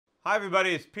Hi,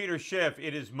 everybody. It's Peter Schiff.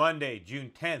 It is Monday,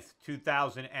 June 10th,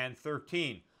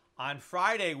 2013. On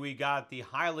Friday, we got the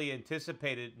highly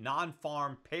anticipated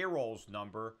non-farm payrolls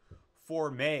number for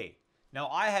May. Now,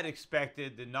 I had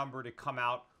expected the number to come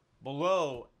out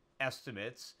below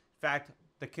estimates. In fact,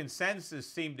 the consensus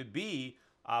seemed to be,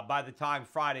 by the time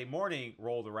Friday morning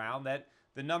rolled around, that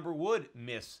the number would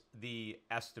miss the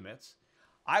estimates.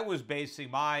 I was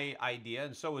basing my idea,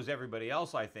 and so was everybody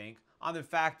else, I think, on the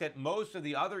fact that most of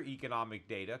the other economic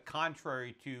data,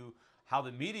 contrary to how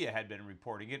the media had been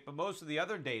reporting it, but most of the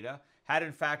other data had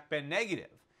in fact been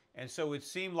negative. And so it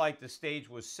seemed like the stage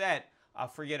was set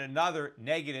for yet another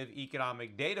negative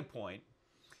economic data point.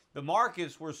 The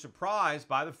markets were surprised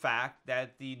by the fact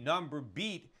that the number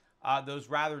beat those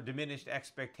rather diminished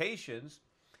expectations.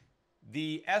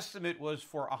 The estimate was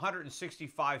for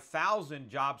 165,000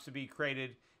 jobs to be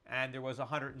created, and there was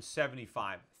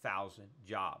 175,000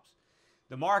 jobs.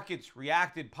 The markets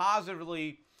reacted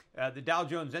positively. The Dow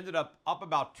Jones ended up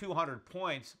about 200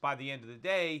 points by the end of the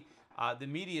day. The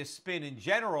media spin in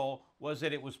general was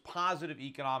that it was positive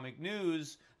economic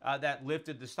news that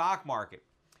lifted the stock market.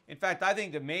 In fact, I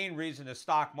think the main reason the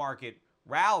stock market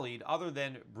rallied, other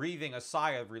than breathing a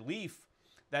sigh of relief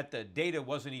that the data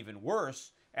wasn't even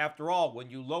worse. After all, when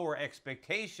you lower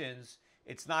expectations,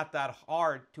 it's not that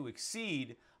hard to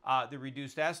exceed the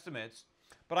reduced estimates.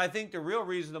 But I think the real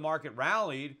reason the market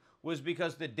rallied was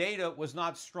because the data was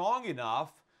not strong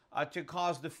enough to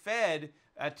cause the Fed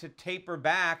to taper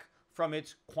back from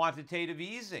its quantitative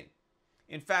easing.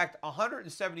 In fact,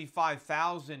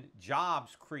 175,000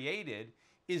 jobs created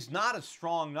is not a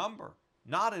strong number,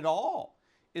 not at all,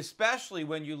 especially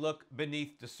when you look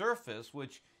beneath the surface,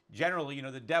 which generally,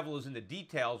 the devil is in the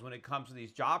details when it comes to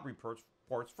these job reports.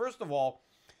 First of all,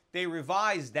 they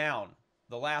revised down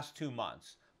the last 2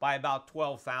 months by about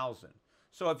 12,000.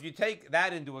 So if you take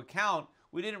that into account,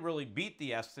 we didn't really beat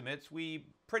the estimates. We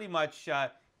pretty much,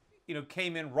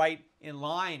 came in right in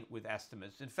line with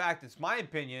estimates. In fact, it's my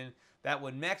opinion that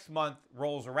when next month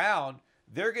rolls around,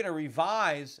 they're going to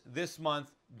revise this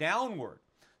month downward.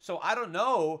 So I don't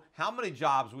know how many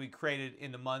jobs we created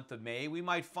in the month of May. We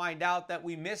might find out that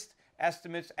we missed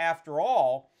estimates after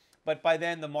all, but by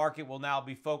then the market will now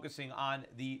be focusing on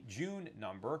the June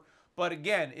number. But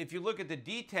again, if you look at the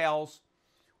details,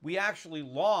 we actually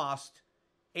lost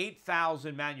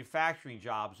 8,000 manufacturing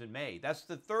jobs in May. That's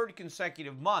the third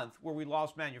consecutive month where we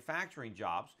lost manufacturing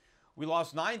jobs. We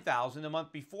lost 9,000 the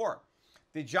month before.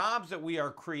 The jobs that we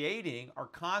are creating are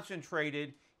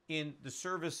concentrated in the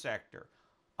service sector.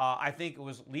 I think it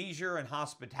was leisure and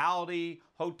hospitality,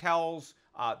 hotels.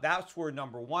 That's where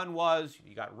number one was.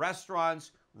 You got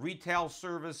restaurants, retail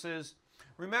services.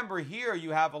 Remember, here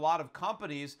you have a lot of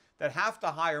companies that have to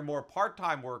hire more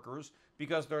part-time workers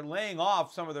because they're laying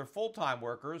off some of their full-time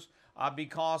workers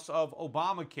because of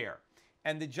Obamacare.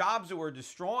 And the jobs that we're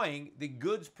destroying, the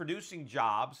goods-producing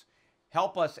jobs,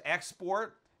 help us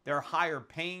export. They're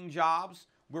higher-paying jobs.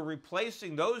 We're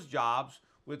replacing those jobs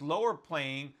with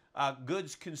lower-paying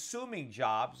goods-consuming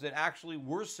jobs that actually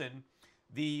worsen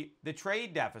the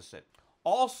trade deficit.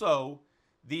 Also,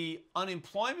 the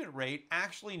unemployment rate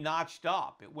actually notched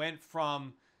up. It went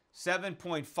from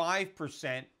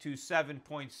 7.5% to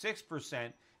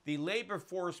 7.6%. The labor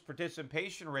force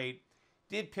participation rate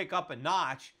did pick up a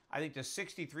notch, I think, to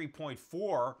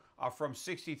 63.4 from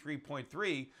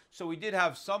 63.3. So we did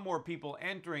have some more people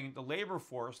entering the labor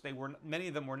force. Many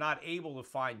of them were not able to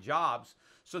find jobs,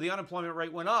 so the unemployment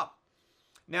rate went up.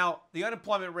 Now, the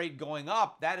unemployment rate going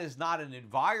up, that is not an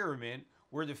environment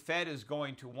where the Fed is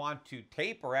going to want to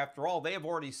taper. After all, they have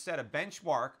already set a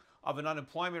benchmark of an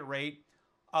unemployment rate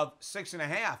of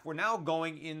 6.5. We're now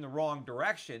going in the wrong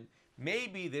direction.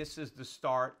 Maybe this is the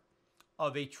start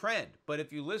of a trend. But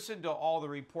if you listen to all the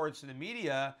reports in the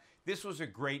media, this was a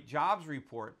great jobs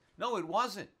report. No, it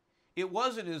wasn't. It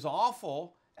wasn't as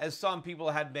awful as some people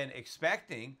had been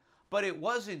expecting, but it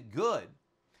wasn't good.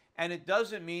 And it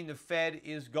doesn't mean the Fed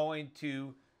is going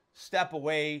to step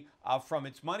away from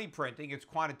its money printing, its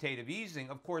quantitative easing.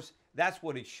 Of course, that's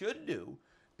what it should do,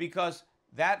 because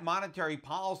that monetary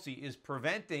policy is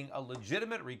preventing a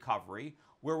legitimate recovery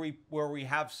where we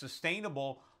have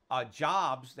sustainable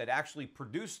jobs that actually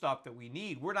produce stuff that we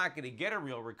need. We're not going to get a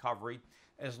real recovery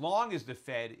as long as the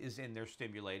Fed is in there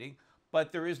stimulating,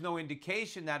 but there is no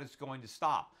indication that it's going to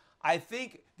stop. I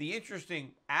think the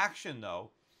interesting action,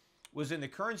 though, was in the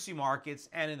currency markets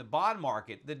and in the bond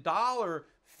market. The dollar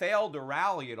failed to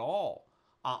rally at all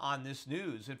on this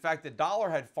news. In fact, the dollar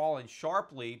had fallen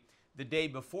sharply the day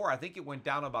before. I think it went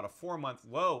down about a 4-month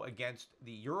low against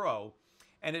the euro,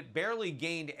 and it barely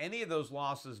gained any of those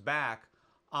losses back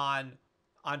on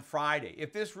on Friday.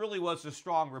 If this really was a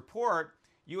strong report,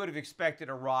 you would have expected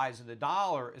a rise in the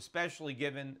dollar, especially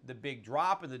given the big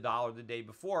drop in the dollar the day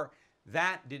before.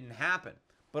 That didn't happen.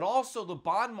 But also the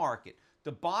bond market.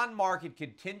 The bond market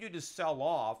continued to sell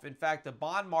off. In fact, the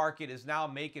bond market is now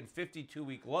making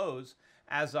 52-week lows.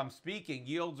 As I'm speaking,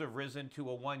 yields have risen to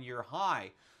a one-year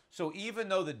high. So even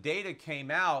though the data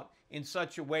came out in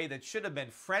such a way that should have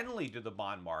been friendly to the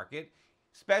bond market,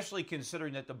 especially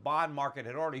considering that the bond market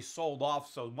had already sold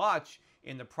off so much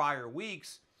in the prior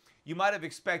weeks, you might have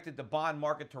expected the bond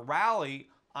market to rally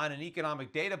on an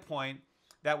economic data point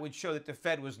that would show that the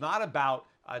Fed was not about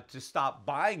to stop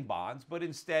buying bonds, but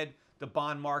instead the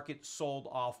bond market sold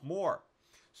off more.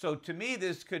 So to me,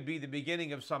 this could be the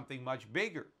beginning of something much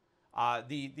bigger,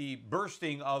 the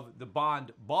bursting of the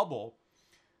bond bubble.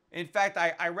 In fact,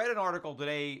 I read an article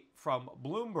today from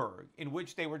Bloomberg in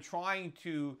which they were trying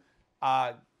to,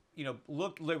 they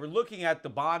were looking at the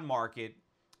bond market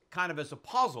kind of as a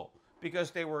puzzle,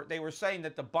 because they were saying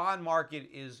that the bond market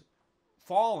is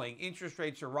falling, interest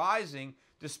rates are rising,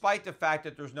 despite the fact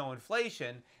that there's no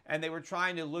inflation, and they were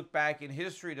trying to look back in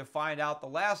history to find out the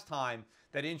last time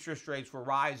that interest rates were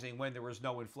rising when there was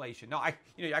no inflation. Now, I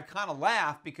kind of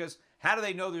laugh, because how do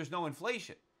they know there's no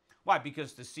inflation? Why?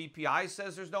 Because the CPI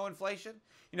says there's no inflation?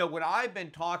 When I've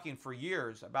been talking for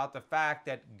years about the fact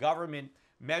that government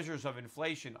measures of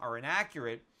inflation are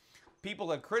inaccurate, people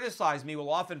that criticize me will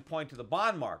often point to the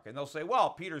bond market, and they'll say, well,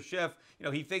 Peter Schiff,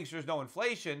 he thinks there's no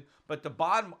inflation, but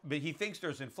he thinks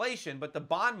there's inflation, but the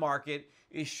bond market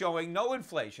is showing no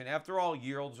inflation. After all,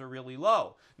 yields are really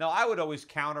low. Now, I would always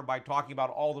counter by talking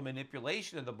about all the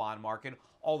manipulation in the bond market,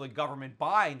 all the government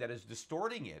buying that is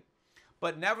distorting it.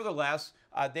 But nevertheless,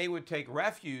 they would take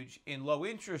refuge in low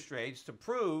interest rates to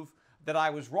prove that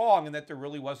I was wrong and that there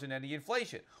really wasn't any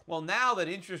inflation. Well, now that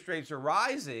interest rates are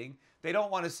rising, they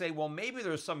don't want to say, well, maybe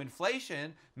there's some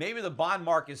inflation. Maybe the bond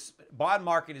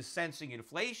market is sensing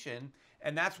inflation,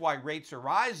 and that's why rates are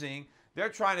rising. They're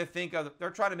trying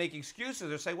to make excuses.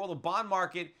 They're saying, well, the bond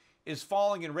market is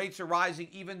falling and rates are rising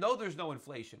even though there's no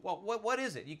inflation. Well, what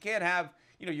is it? You can't have,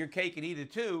 your cake and eat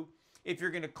it too. If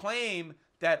you're going to claim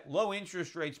that low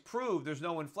interest rates prove there's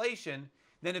no inflation,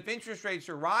 then if interest rates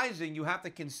are rising, you have to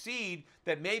concede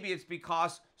that maybe it's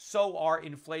because so are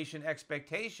inflation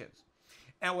expectations.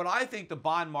 And what I think the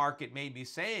bond market may be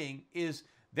saying is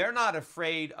they're not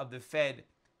afraid of the Fed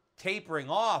tapering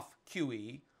off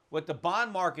QE. What the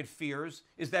bond market fears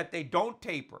is that they don't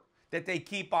taper, that they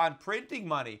keep on printing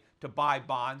money to buy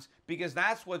bonds, because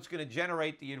that's what's going to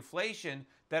generate the inflation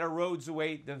that erodes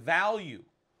away the value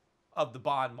of the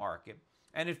bond market.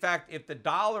 And in fact, if the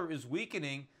dollar is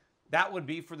weakening, that would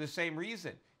be for the same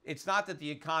reason. It's not that the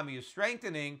economy is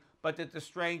strengthening, but that the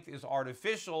strength is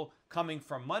artificial, coming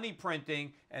from money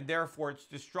printing, and therefore it's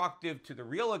destructive to the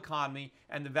real economy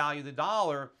and the value of the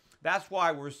dollar. That's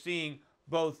why we're seeing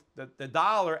both the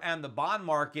dollar and the bond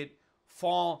market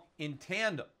fall in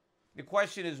tandem. The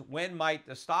question is, when might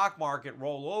the stock market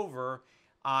roll over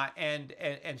and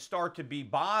start to be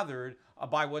bothered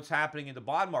by what's happening in the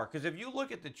bond market? Because if you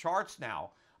look at the charts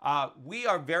now, we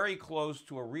are very close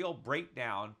to a real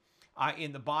breakdown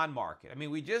in the bond market. I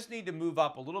mean, we just need to move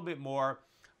up a little bit more.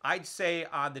 I'd say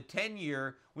on the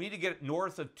 10-year, we need to get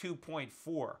north of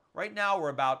 2.4. Right now, we're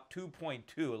about 2.2,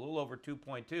 a little over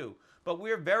 2.2. But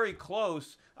we're very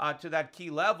close to that key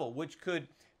level, which could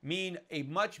mean a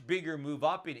much bigger move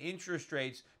up in interest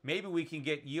rates. Maybe we can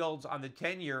get yields on the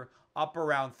 10-year up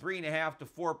around 3.5% to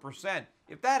 4%.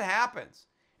 If that happens,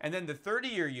 and then the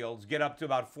 30-year yields get up to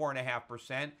about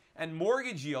 4.5%, and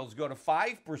mortgage yields go to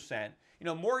 5%.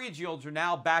 Mortgage yields are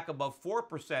now back above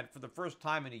 4% for the first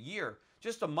time in a year.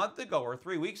 Just a month ago or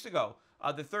 3 weeks ago,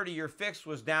 the 30-year fix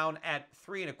was down at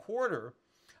 3.25%.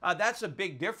 That's a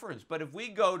big difference. But if we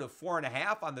go to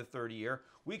 4.5% on the 30-year,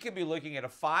 we could be looking at a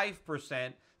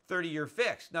 5% 30-year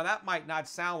fix. Now, that might not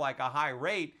sound like a high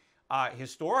rate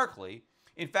historically.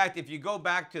 In fact, if you go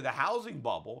back to the housing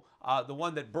bubble, the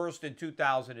one that burst in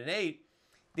 2008,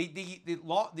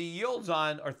 the yields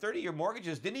on our 30-year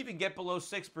mortgages didn't even get below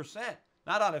 6%,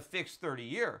 not on a fixed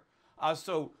 30-year.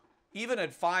 So even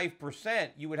at 5%,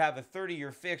 you would have a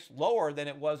 30-year fix lower than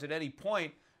it was at any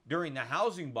point during the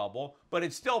housing bubble, but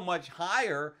it's still much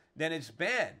higher than it's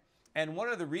been. And one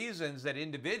of the reasons that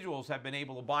individuals have been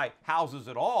able to buy houses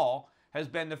at all has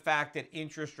been the fact that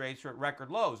interest rates are at record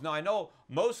lows. Now, I know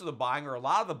most of the buying, or a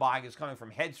lot of the buying, is coming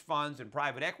from hedge funds and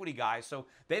private equity guys, so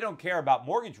they don't care about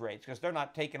mortgage rates because they're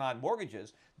not taking on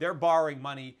mortgages. They're borrowing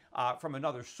money from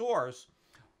another source.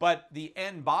 But the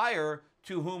end buyer,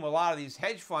 to whom a lot of these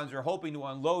hedge funds are hoping to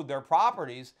unload their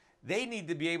properties, they need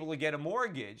to be able to get a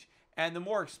mortgage. And the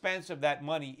more expensive that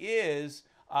money is,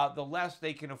 the less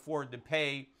they can afford to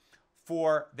pay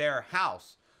for their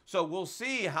house. So we'll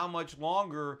see how much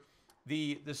longer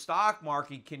the stock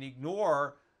market can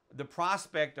ignore the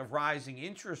prospect of rising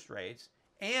interest rates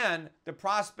and the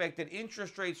prospect that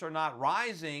interest rates are not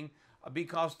rising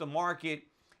because the market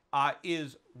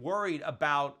is worried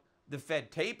about the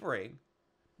Fed tapering.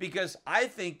 Because I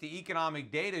think the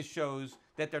economic data shows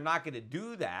that they're not going to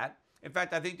do that. In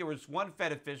fact, I think there was one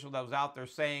Fed official that was out there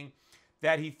saying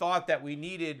that he thought that we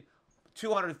needed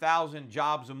 200,000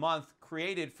 jobs a month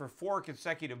created for 4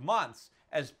 consecutive months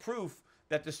as proof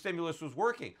that the stimulus was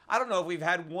working. I don't know if we've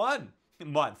had 1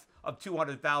 month of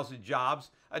 200,000 jobs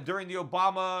during the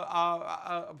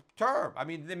Obama term. I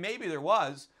mean, maybe there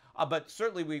was, but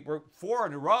certainly we were 4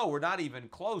 in a row. We're not even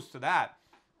close to that.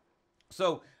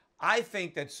 So I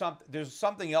think that there's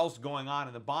something else going on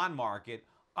in the bond market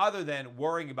other than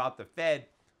worrying about the Fed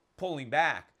pulling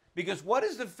back. Because what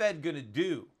is the Fed going to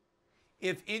do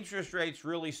if interest rates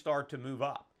really start to move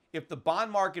up? If the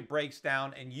bond market breaks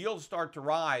down and yields start to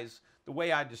rise the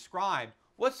way I described,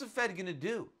 what's the Fed going to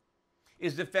do?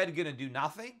 Is the Fed going to do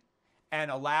nothing and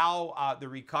allow the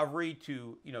recovery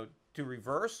to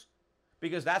reverse?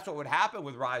 Because that's what would happen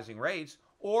with rising rates.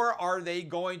 Or are they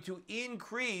going to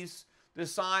increase the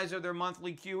size of their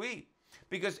monthly QE?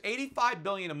 Because $85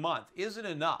 billion a month isn't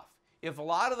enough. If a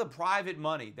lot of the private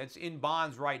money that's in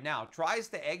bonds right now tries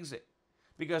to exit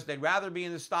because they'd rather be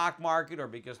in the stock market or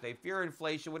because they fear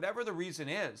inflation, whatever the reason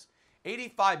is,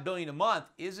 $85 billion a month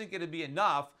isn't going to be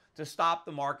enough to stop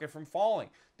the market from falling.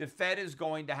 The Fed is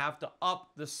going to have to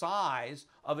up the size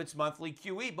of its monthly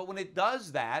QE. But when it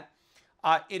does that,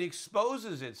 it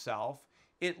exposes itself.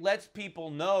 It lets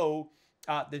people know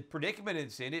the predicament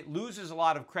it's in. It loses a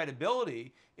lot of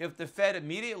credibility if the Fed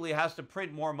immediately has to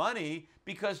print more money,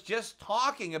 because just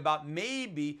talking about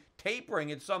maybe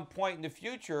tapering at some point in the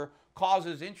future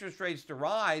causes interest rates to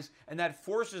rise, and that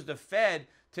forces the Fed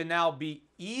to now be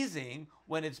easing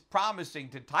when it's promising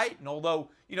to tighten. Although,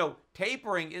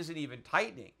 tapering isn't even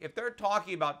tightening. If they're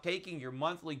talking about taking your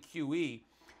monthly QE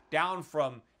down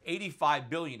from 85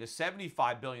 billion to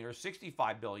 75 billion or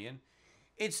 65 billion,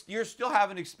 you're still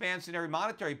having expansionary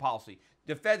monetary policy.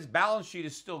 The Fed's balance sheet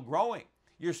is still growing.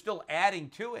 You're still adding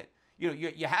to it.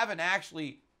 You haven't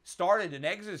actually started an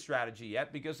exit strategy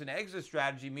yet, because an exit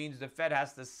strategy means the Fed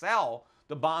has to sell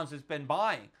the bonds it's been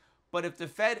buying. But if the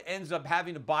Fed ends up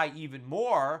having to buy even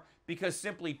more because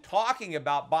simply talking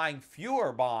about buying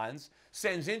fewer bonds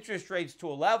sends interest rates to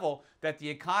a level that the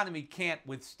economy can't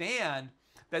withstand,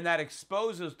 then that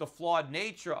exposes the flawed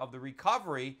nature of the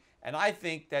recovery. And I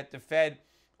think that the Fed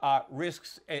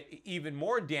risks even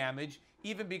more damage,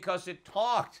 even because it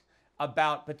talked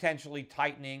about potentially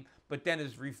tightening, but then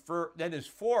is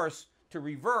forced to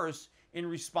reverse in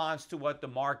response to what the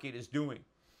market is doing.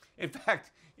 In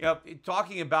fact,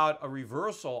 talking about a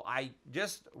reversal, I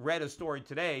just read a story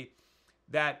today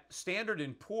that Standard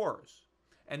 & Poor's,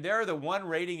 and they're the one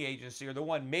rating agency, or the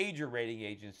one major rating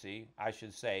agency, I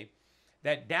should say,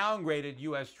 that downgraded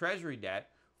U.S. Treasury debt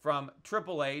from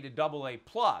AAA to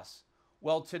AA+.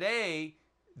 Well, today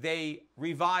they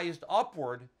revised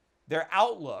upward their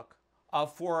outlook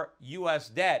for U.S.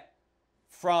 debt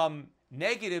from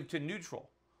negative to neutral.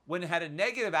 When it had a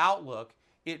negative outlook,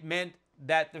 it meant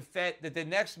that the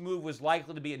next move was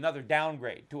likely to be another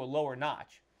downgrade to a lower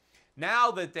notch.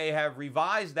 Now that they have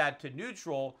revised that to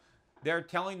neutral, they're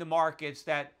telling the markets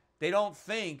that they don't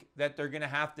think that they're going to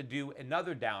have to do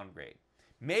another downgrade.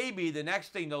 Maybe the next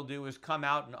thing they'll do is come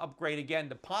out and upgrade again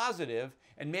to positive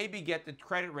and maybe get the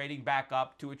credit rating back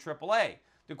up to a AAA.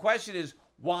 The question is,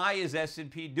 why is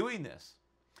S&P doing this?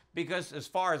 Because as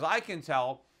far as I can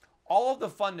tell, all of the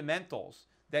fundamentals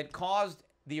that caused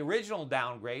the original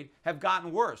downgrade have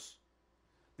gotten worse.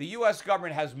 The U.S.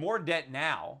 government has more debt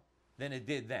now than it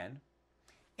did then,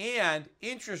 and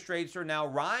interest rates are now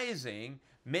rising,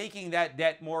 making that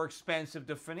debt more expensive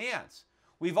to finance.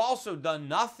 We've also done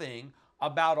nothing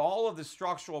about all of the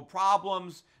structural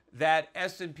problems that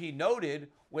S&P noted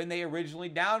when they originally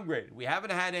downgraded. We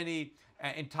haven't had any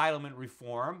entitlement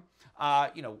reform.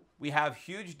 We have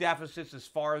huge deficits as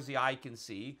far as the eye can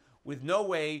see, with no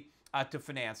way to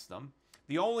finance them.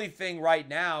 The only thing right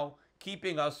now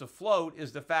keeping us afloat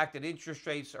is the fact that interest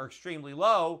rates are extremely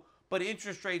low, but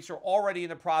interest rates are already in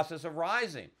the process of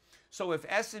rising. So if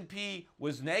S&P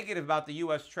was negative about the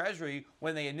U.S. Treasury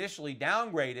when they initially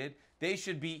downgraded, they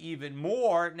should be even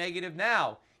more negative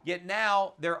now. Yet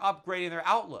now they're upgrading their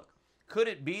outlook. Could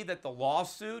it be that the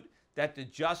lawsuit that the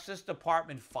Justice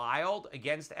Department filed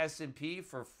against S&P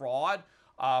for fraud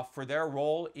for their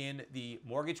role in the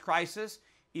mortgage crisis,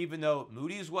 even though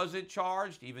Moody's wasn't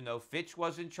charged, even though Fitch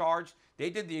wasn't charged, they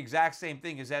did the exact same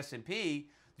thing as S&P.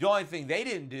 The only thing they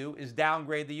didn't do is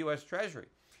downgrade the U.S. Treasury.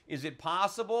 Is it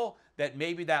possible that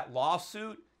maybe that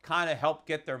lawsuit kind of helped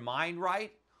get their mind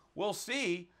right? We'll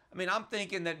see. I mean, I'm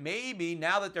thinking that maybe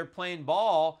now that they're playing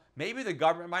ball, maybe the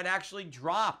government might actually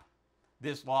drop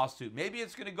this lawsuit. Maybe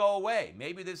it's going to go away.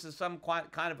 Maybe this is some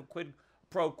kind of a quid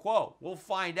pro quo. We'll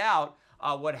find out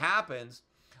what happens.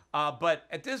 But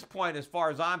at this point, as far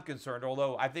as I'm concerned,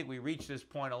 although I think we reached this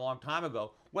point a long time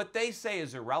ago, what they say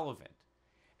is irrelevant.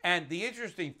 And the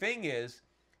interesting thing is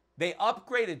they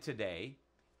upgraded today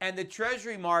and the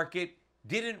Treasury market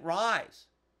didn't rise.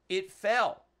 It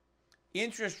fell.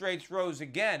 Interest rates rose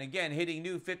again hitting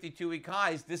new 52-week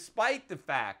highs, despite the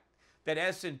fact that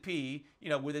S&P,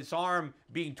 with its arm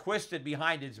being twisted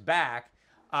behind its back,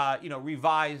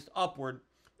 revised upward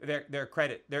their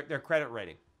credit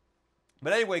rating.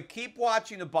 But anyway, keep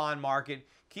watching the bond market,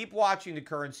 keep watching the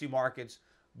currency markets.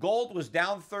 Gold was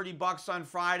down $30 on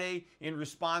Friday in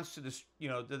response to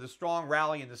the strong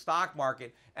rally in the stock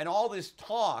market and all this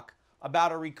talk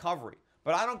about a recovery.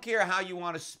 But I don't care how you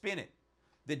want to spin it.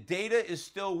 The data is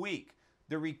still weak.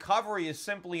 The recovery is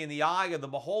simply in the eye of the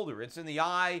beholder. It's in the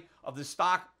eye of the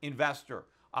stock investor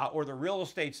or the real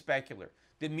estate speculator.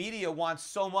 The media wants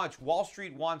so much. Wall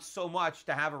Street wants so much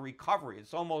to have a recovery.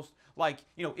 It's almost like,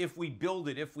 if we build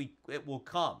it, it will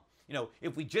come.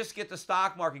 If we just get the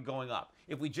stock market going up,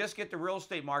 if we just get the real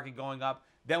estate market going up,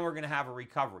 then we're going to have a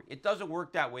recovery. It doesn't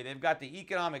work that way. They've got the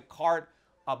economic cart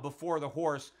before the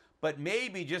horse. But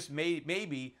maybe, just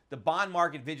maybe, the bond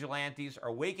market vigilantes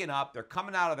are waking up. They're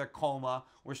coming out of their coma.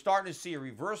 We're starting to see a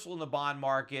reversal in the bond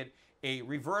market, a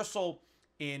reversal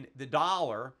in the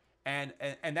dollar, and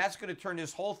that's going to turn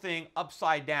this whole thing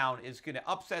upside down. It's going to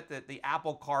upset the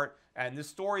apple cart, and this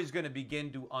story is going to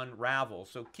begin to unravel.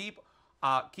 So keep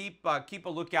a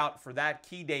lookout for that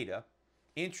key data,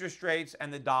 interest rates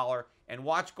and the dollar, and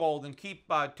watch gold, and keep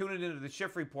tuning into the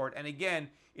Schiff Report. And again,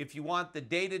 if you want the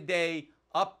day-to-day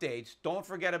updates, don't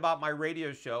forget about my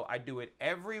radio show. I do it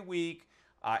every week,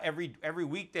 every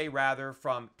weekday rather,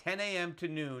 from 10 a.m. to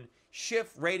noon.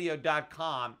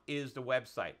 Schiffradio.com is the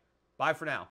website. Bye for now.